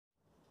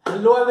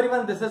Hello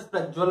everyone, this is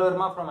Prajwal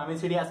Verma from IMU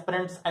CET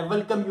Aspirants. I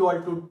welcome you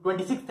all to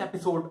 26th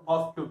episode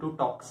of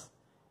 22TALKS.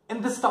 In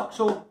this talk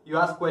show, you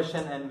ask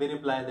questions and we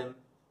reply them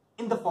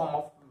in the form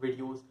of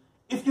videos.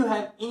 If you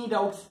have any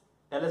doubts,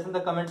 tell us in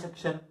the comment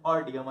section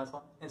or DM us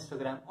on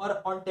Instagram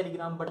or on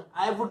Telegram, but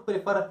I would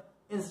prefer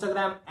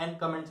Instagram and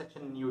comment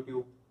section in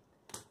YouTube.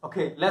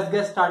 Okay, let's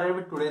get started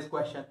with today's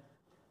question.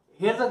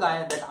 Here's a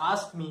guy that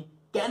asked me,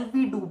 can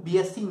we do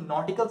Bsc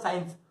Nautical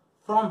Science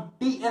from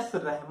T.S.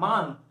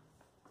 Rahaman?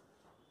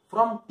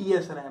 From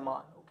T.S.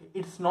 Rahaman. Okay,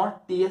 it's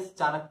not T.S.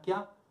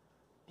 Chanakya.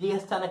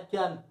 T.S.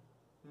 Chanakya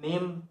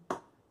name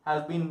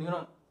has been,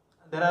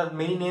 there are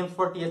many names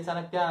for T.S.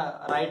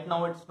 Chanakya. Right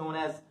now it's known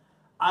as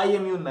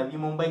IMU Navi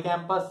Mumbai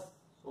campus.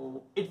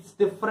 So it's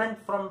different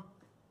from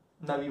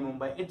Navi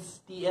Mumbai.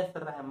 It's T.S.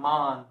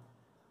 Rahaman.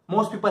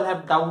 Most people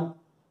have doubt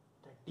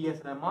that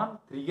T.S. Rahaman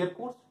 3-year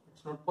course.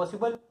 It's not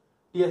possible.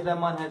 T.S.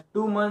 Rahaman has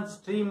 2 months,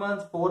 3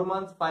 months, 4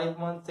 months, 5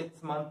 months,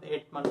 6 months,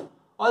 8 months.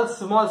 All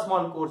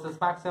small courses,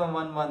 maximum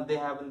 1 month they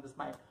have in this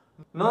mind.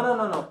 No.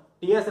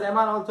 T.S.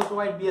 Rahaman also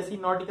provides Bsc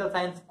Nautical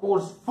Science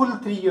course, full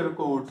 3-year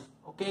course.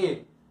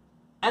 Okay.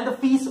 And the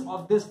fees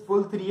of this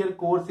full 3-year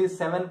course is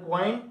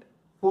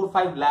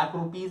 7.45 lakh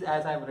rupees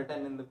as I have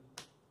written in the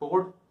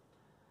board.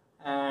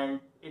 And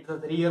it's a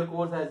 3-year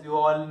course, as you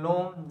all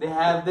know. They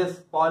have this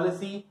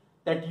policy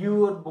that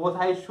your both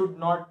eyes should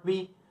not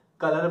be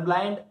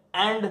colorblind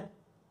and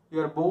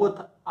your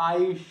both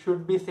eyes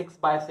should be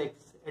 6x6.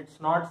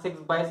 It's not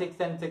 6x6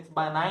 and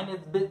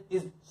 6x9.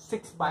 It's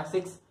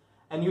 6x6,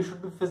 and you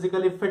should be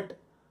physically fit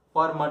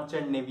for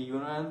merchant navy.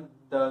 And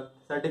the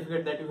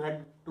certificate that you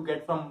had to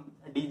get from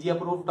a DG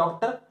approved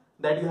doctor,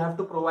 that you have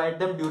to provide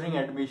them during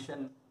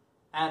admission.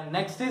 And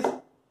next is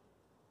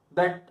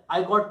that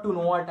I got to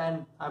know it,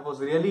 and I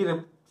was really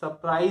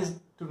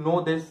surprised to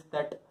know this,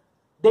 that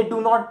they do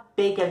not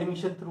take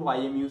admission through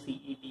IMU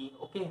CET.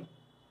 Okay,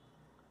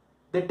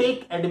 they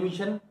take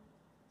admission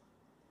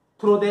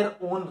through their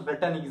own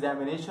written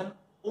examination,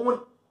 own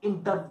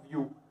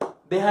interview.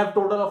 They have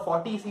total of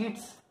 40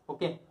 seats.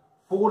 Okay,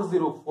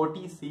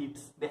 40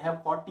 seats. They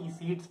have 40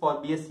 seats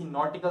for Bsc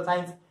Nautical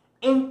Science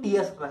in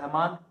T.S.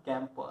 Rahaman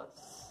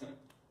campus.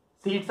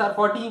 Seats are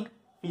 40.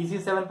 Fees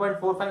is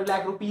 7.45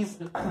 lakh rupees.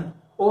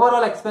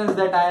 Overall expense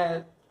that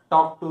I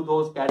talked to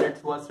those cadets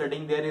who are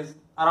studying there is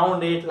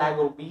around 8 lakh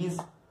rupees.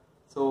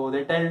 So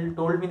they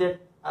told me that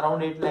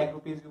around 8 lakh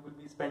rupees you will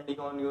be spending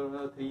on your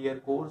 3-year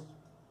course.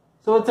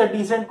 So it's a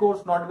decent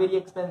course, not very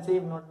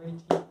expensive, not very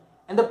cheap.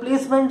 And the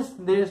placements,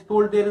 they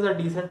told there is a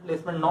decent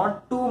placement,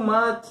 not too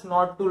much,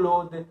 not too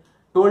low. They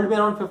told me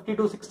around 50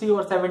 to 60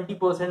 or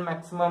 70%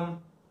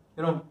 maximum.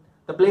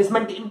 The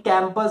placement in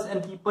campus,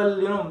 and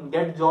people,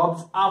 get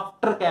jobs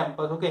after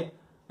campus. Okay,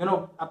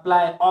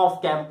 apply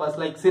off campus.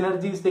 Like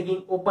Synergy is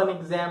taking open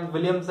exam.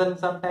 Williamson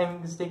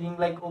sometimes is taking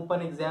like open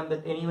exam,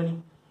 that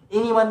anyone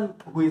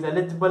who is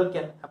eligible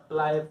can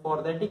apply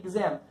for that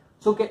exam.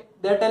 So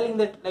they're telling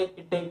that like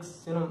it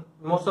takes,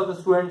 most of the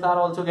students are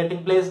also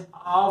getting placed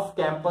off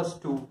campus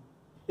too.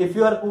 If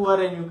you are poor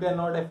and you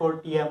cannot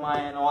afford TMI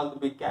and all the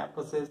big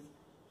campuses,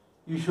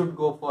 you should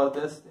go for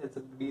this. It's a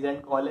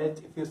decent college.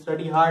 If you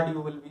study hard,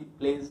 you will be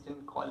placed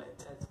in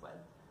college as well.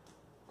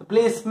 The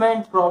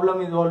placement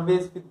problem is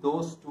always with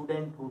those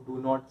students who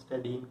do not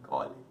study in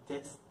college.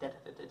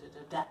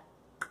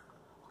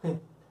 Okay,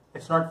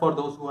 it's not for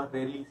those who are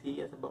really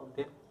serious about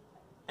their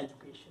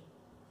education.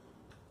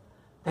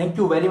 Thank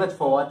you very much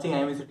for watching. I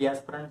am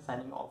Imucetaspirants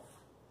signing off.